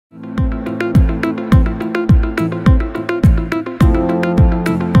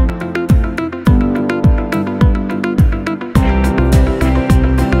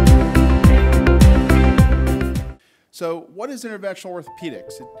what is interventional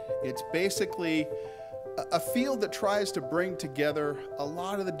orthopedics? It's basically a field that tries to bring together a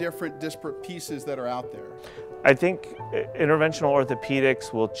lot of the different disparate pieces that are out there. I think interventional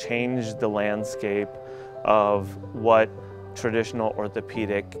orthopedics will change the landscape of what traditional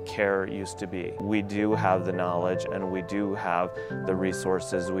orthopedic care used to be. We do have the knowledge and we do have the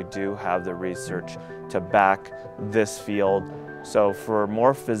resources, we do have the research to back this field. So for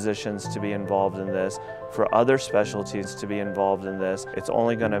more physicians to be involved in this, for other specialties to be involved in this, it's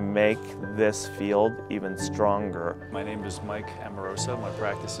only going to make this field even stronger. My name is Mike Amorosa. My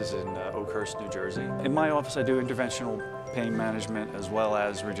practice is in Oakhurst, New Jersey. In my office I do interventional pain management as well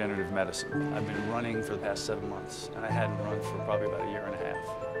as regenerative medicine. I've been running for the past 7 months and I hadn't run for probably about a year and a half.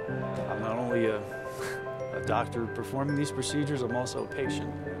 I'm not only a doctor performing these procedures, I'm also a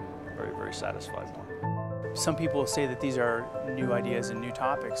patient and very, very satisfied one. Some people say that these are new ideas and new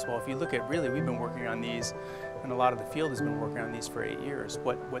topics. Well, if you look at really, we've been working on these, and a lot of the field has been working on these for 8 years.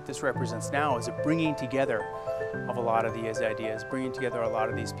 What this represents now is a bringing together of a lot of these ideas, bringing together a lot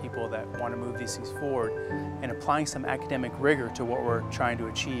of these people that want to move these things forward, and applying some academic rigor to what we're trying to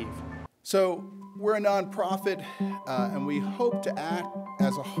achieve. So we're a nonprofit, and we hope to act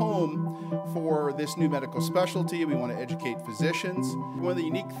as a home for this new medical specialty. We want to educate physicians. One of the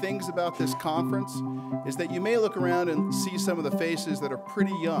unique things about this conference is that you may look around and see some of the faces that are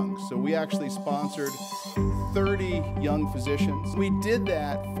pretty young. So we actually sponsored 30 young physicians. We did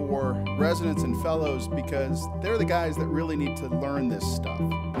that for residents and fellows because they're the guys that really need to learn this stuff.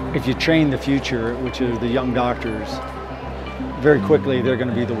 If you train the future, which is the young doctors, very quickly they're going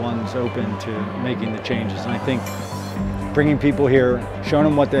to be the ones open to making the changes. And I think bringing people here, showing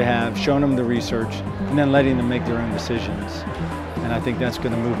them what they have, showing them the research, and then letting them make their own decisions. And I think that's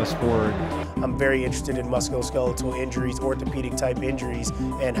going to move us forward. I'm very interested in musculoskeletal injuries, orthopedic type injuries,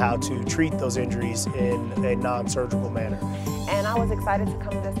 and how to treat those injuries in a non-surgical manner. And I was excited to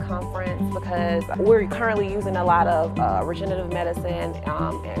come to this conference because we're currently using a lot of regenerative medicine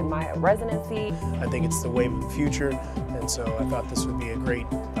in my residency. I think it's the wave of the future, and so I thought this would be a great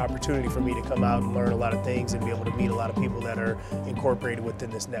opportunity for me to come out and learn a lot of things and be able to meet a lot of people that are incorporated within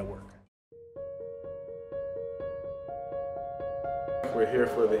this network. We're here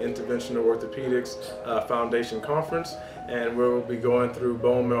for the Interventional Orthopedics Foundation Conference, and we'll be going through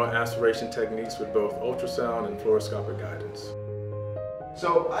bone marrow aspiration techniques with both ultrasound and fluoroscopic guidance.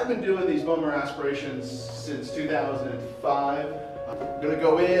 So I've been doing these bone marrow aspirations since 2005. I'm going to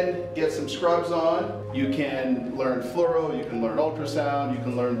go in, get some scrubs on. You can learn fluoro, you can learn ultrasound, you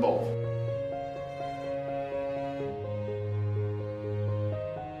can learn both.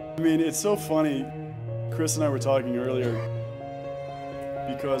 I mean, it's so funny. Chris and I were talking earlier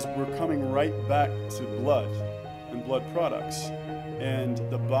because we're coming right back to blood and blood products, and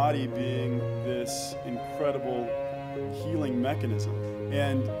the body being this incredible healing mechanism.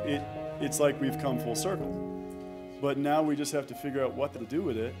 And it's like we've come full circle. But now we just have to figure out what to do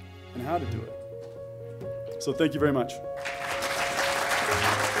with it and how to do it. So thank you very much.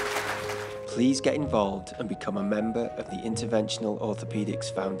 Please get involved and become a member of the Interventional Orthopedics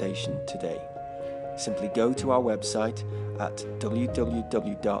Foundation today. Simply go to our website at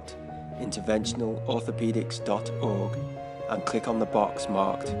www.interventionalorthopedics.org and click on the box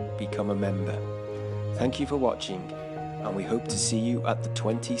marked Become a Member. Thank you for watching, and we hope to see you at the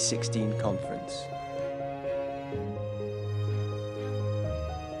 2016 conference.